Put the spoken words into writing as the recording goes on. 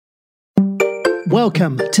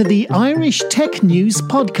Welcome to the Irish Tech News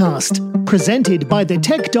Podcast, presented by the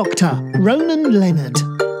Tech Doctor, Ronan Leonard.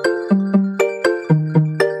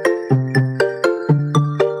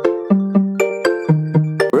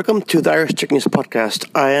 Welcome to the Irish Tech News Podcast.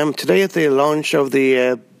 I am today at the launch of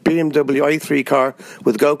the BMW i3 car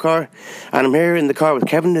with GoCar, and I'm here in the car with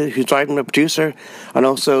Kevin, who's driving, the producer, and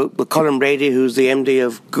also with Colm Brady, who's the MD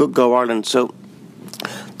of Go Ireland. So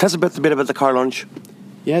tell us a bit about the car launch.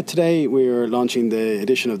 Yeah, today we're launching the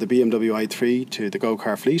addition of the BMW i3 to the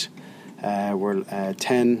GoCar fleet. We're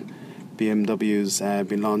 10 BMWs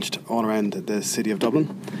been launched all around the city of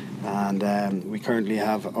Dublin, and we currently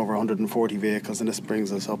have over 140 vehicles, and this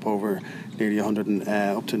brings us up over nearly up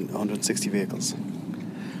to 160 vehicles.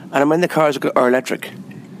 And how many of the cars are electric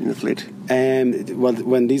in the fleet? Well,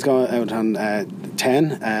 when these go out on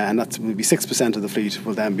 10, and that will be 6% of the fleet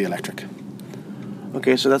will then be electric.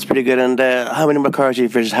 Okay, so that's pretty good. And how many more cars do you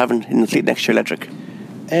envisage having in the fleet next year electric?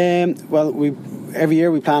 Well, every year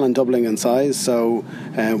we plan on doubling in size. So,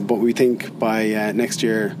 but we think by next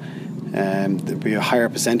year there'll be a higher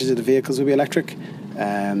percentage of the vehicles will be electric.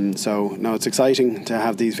 So now it's exciting to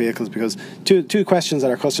have these vehicles because two questions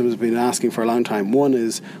that our customers have been asking for a long time. One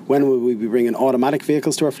is, when will we be bringing automatic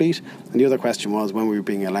vehicles to our fleet? And the other question was, when will we be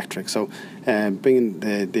bringing electric? So bringing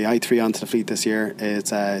the i3 onto the fleet this year,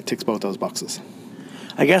 it ticks both those boxes.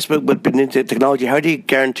 I guess with technology, how do you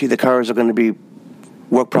guarantee the cars are going to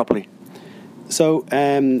work properly? So,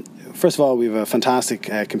 first of all, we have a fantastic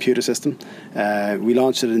computer system. We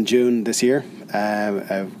launched it in June this year.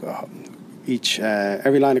 Every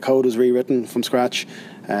line of code was rewritten from scratch.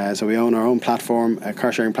 So we own our own platform, a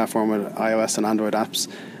car sharing platform with iOS and Android apps,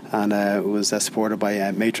 and it was supported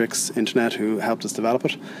by Matrix Internet, who helped us develop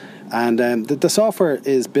it. And the software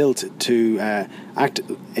is built to act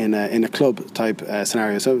in a club type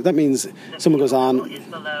scenario. So that means someone goes on. Is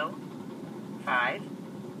below 5%.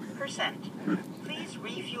 Please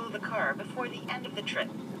refuel the car before the end of the trip.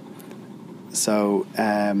 So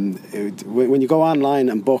when you go online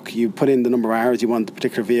and book, you put in the number of hours you want the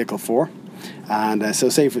particular vehicle for. And so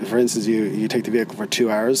say, for instance, you take the vehicle for 2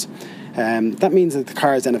 hours. That means that the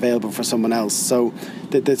car is then available for someone else. So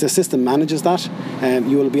the system manages that.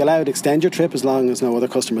 You will be allowed to extend your trip as long as no other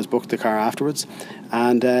customers book the car afterwards.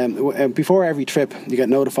 And before every trip, you get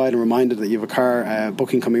notified and reminded that you have a car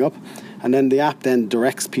booking coming up. And then the app then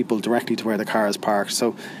directs people directly to where the car is parked.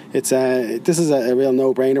 So this is a real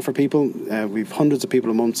no-brainer for people. We've hundreds of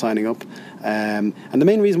people a month signing up. And the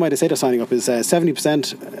main reason why they say they're signing up is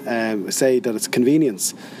 70% say that it's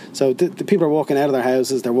convenience. So the people are walking out of their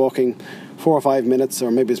houses, they're walking 4 or 5 minutes,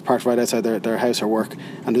 or maybe it's parked right outside their house or work,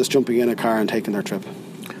 and just jumping in a car and taking their trip.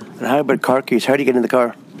 And how about car keys? How do you get in the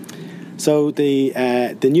car? So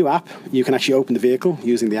the new app, you can actually open the vehicle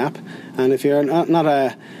using the app. And if you're not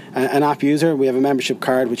an app user, we have a membership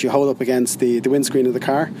card which you hold up against the windscreen of the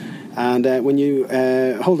car. And when you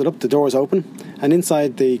hold it up, the doors open. And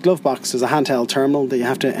inside the glove box is a handheld terminal that you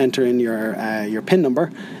have to enter in your PIN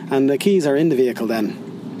number. And the keys are in the vehicle then.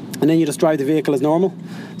 And then you just drive the vehicle as normal.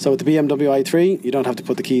 So with the BMW i3, you don't have to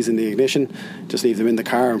put the keys in the ignition. Just leave them in the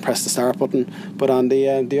car and press the start button. But on the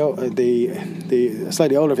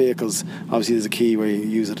slightly older vehicles, obviously there's a key where you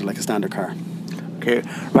use it like a standard car. Okay.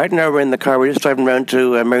 Right now we're in the car. We're just driving around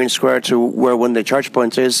to Marion Square to where one of the charge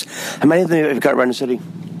points is. How many of them have you got around the city?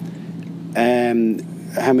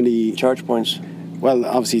 How many charge points? Well,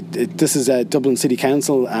 obviously, this is Dublin City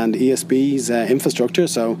Council and ESB's infrastructure,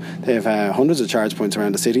 so they have hundreds of charge points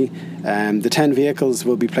around the city. The 10 vehicles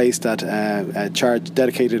will be placed at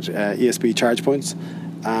dedicated ESB charge points,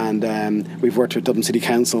 and we've worked with Dublin City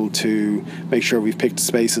Council to make sure we've picked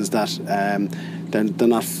spaces that they're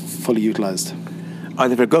not fully utilised.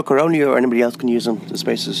 Either for GoCar only or anybody else can use them, the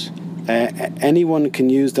spaces? Anyone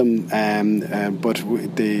can use them, but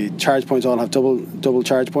the charge points all have double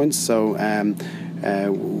charge points, so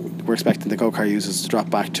we're expecting the GoCar users to drop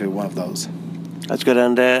back to one of those. That's good.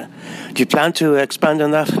 And do you plan to expand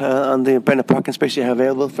on that, on the amount of parking space you have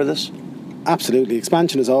available for this? Absolutely.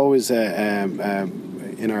 Expansion is always in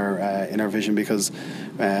our vision, because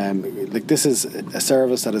this is a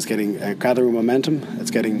service that is getting gathering momentum.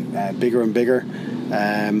 It's getting bigger and bigger,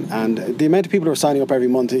 and the amount of people who are signing up every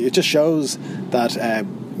month, it just shows that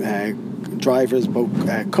drivers, both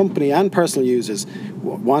company and personal users,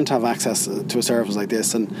 want to have access to a service like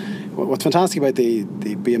this. And what's fantastic about the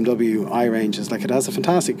BMW i range is it has a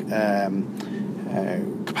fantastic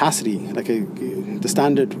capacity. The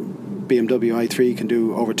standard BMW i3 can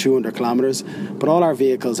do over 200 kilometres, but all our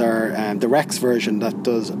vehicles are the Rex version that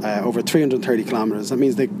does over 330 kilometres. That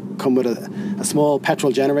means they come with a small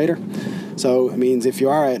petrol generator. So it means if you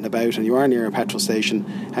are out and about and you are near a petrol station,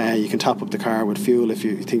 you can top up the car with fuel if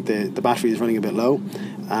you think the battery is running a bit low.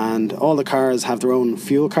 And all the cars have their own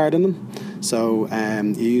fuel card in them. So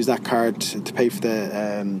you use that card to pay for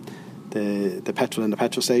the petrol in the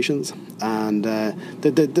petrol stations. And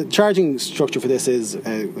the charging structure for this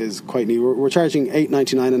is quite neat. We're charging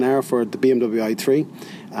 $8.99 an hour for the BMW i3,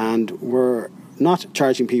 and we're not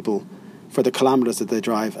charging people for the kilometres that they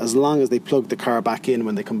drive as long as they plug the car back in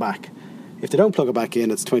when they come back. If they don't plug it back in,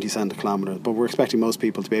 it's 20 cents a kilometre, but we're expecting most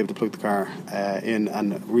people to be able to plug the car in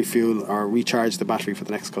and refuel or recharge the battery for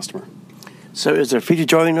the next customer. So is there a fee to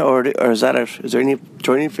join, or is that it? Is there any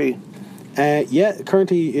joining fee? Yeah,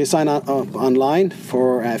 currently you sign up online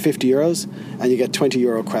for €50 and you get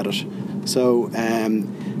 €20 credit. So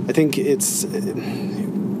I think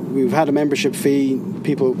we've had a membership fee.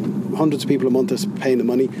 Hundreds of people a month are paying the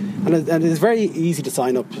money, and it's very easy to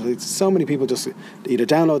sign up. So many people just either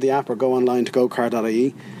download the app or go online to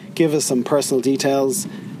GoCar.ie, give us some personal details,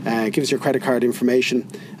 give us your credit card information,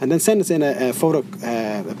 and then send us in a photo,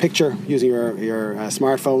 a picture using your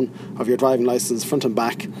smartphone of your driving license front and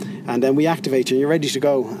back, and then we activate you and you're ready to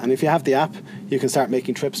go. And if you have the app, you can start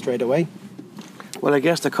making trips straight away. Well, I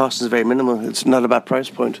guess the cost is very minimal. It's not a bad price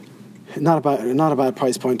point. Not a bad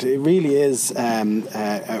price point. It really is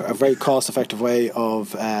a very cost-effective way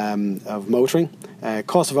of motoring.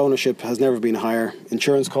 Cost of ownership has never been higher.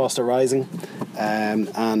 Insurance costs are rising,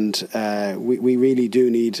 and we really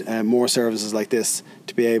do need more services like this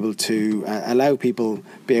to be able to allow people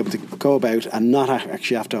be able to go about and not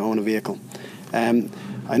actually have to own a vehicle.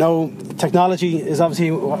 I know technology is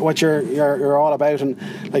obviously what you're all about, and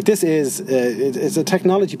like this is it's a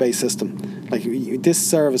technology-based system. Like this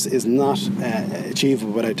service is not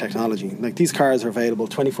achievable without technology. Like these cars are available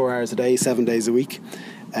 24 hours a day, 7 days a week.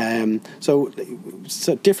 So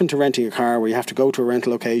different to renting a car where you have to go to a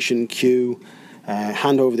rental location, queue,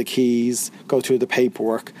 hand over the keys, go through the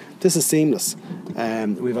paperwork. This is seamless. We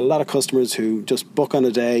have a lot of customers who just book on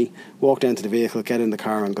a day, walk down to the vehicle, get in the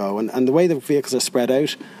car and go. And the way the vehicles are spread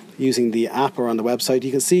out, using the app or on the website,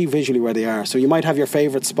 you can see visually where they are. So you might have your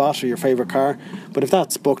favourite spot or your favourite car, but if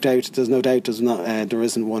that's booked out, there's no doubt there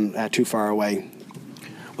isn't one too far away.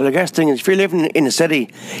 Well, I guess the thing is, if you're living in a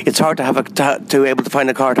city, it's hard to be able to find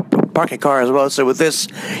a car to park a car as well. So with this,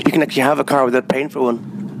 you can actually have a car without paying for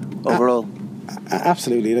one overall.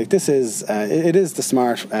 Absolutely. Like this is it is the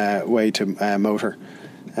smart way to motor.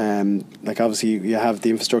 Like obviously you have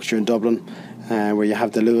the infrastructure in Dublin, where you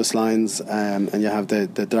have the Lewis lines, and you have the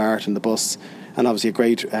Dart and the bus, and obviously a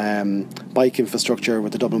great bike infrastructure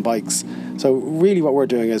with the Dublin bikes. So really what we're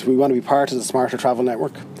doing is we want to be part of the smarter travel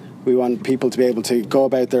network. We want people to be able to go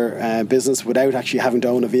about their business without actually having to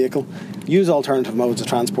own a vehicle, use alternative modes of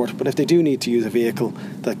transport, but if they do need to use a vehicle,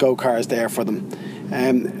 that GoCar is there for them.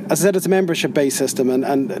 As I said, it's a membership-based system,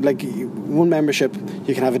 and like one membership,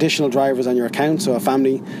 you can have additional drivers on your account. So a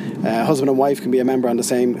family, husband and wife, can be a member on the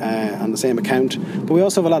same account. But we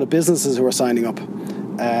also have a lot of businesses who are signing up.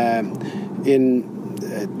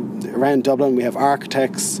 Around Dublin, we have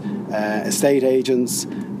architects, estate agents,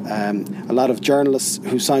 a lot of journalists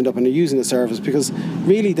who signed up and are using the service because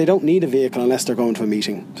really they don't need a vehicle unless they're going to a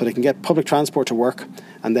meeting. So they can get public transport to work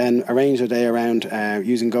and then arrange their day around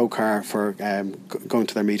using GoCar for going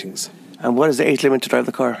to their meetings. And what is the age limit to drive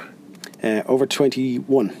the car? Over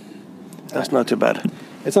 21. That's not too bad.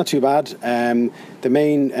 It's not too bad. The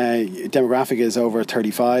main demographic is over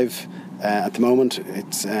 35 at the moment.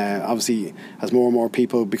 It's obviously as more and more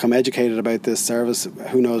people become educated about this service,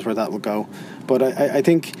 who knows where that will go. But I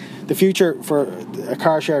think the future for a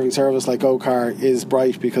car sharing service like GoCar is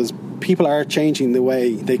bright because people are changing the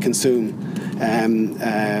way they consume.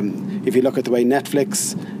 If you look at the way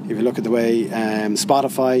Netflix, if you look at the way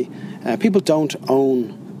Spotify, people don't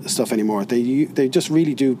own stuff anymore. They just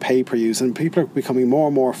really do pay per use, and people are becoming more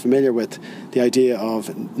and more familiar with the idea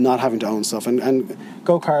of not having to own stuff. And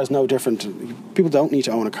GoCar is no different. People don't need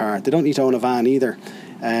to own a car. They don't need to own a van either,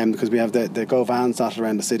 because we have the Go vans dotted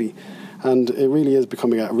around the city, and it really is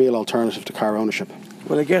becoming a real alternative to car ownership.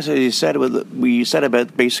 Well, I guess as you said, we said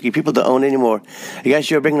about basically people don't own anymore. I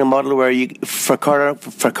guess you're bringing a model where for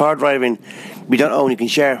car driving, we don't own, you can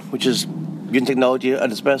share, which is using technology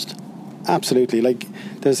at its best. Absolutely. Like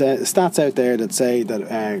there's stats out there that say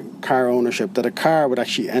that car ownership, that a car would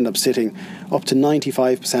actually end up sitting up to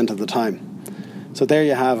 95% of the time. So there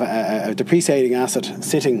you have a depreciating asset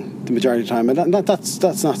sitting the majority of the time, and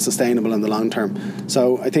that's not sustainable in the long term.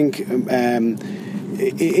 So I think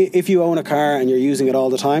if you own a car and you're using it all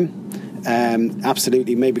the time,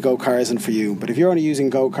 absolutely, maybe GoCar isn't for you. But if you're only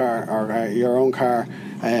using GoCar or your own car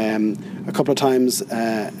a couple of times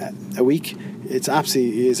a week, it's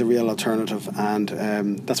absolutely is a real alternative, and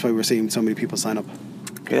that's why we're seeing so many people sign up.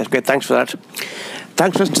 Okay, that's great. Thanks for that.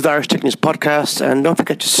 Thanks for listening to the Irish Tech News podcast, and don't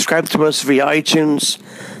forget to subscribe to us via iTunes.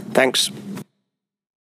 Thanks.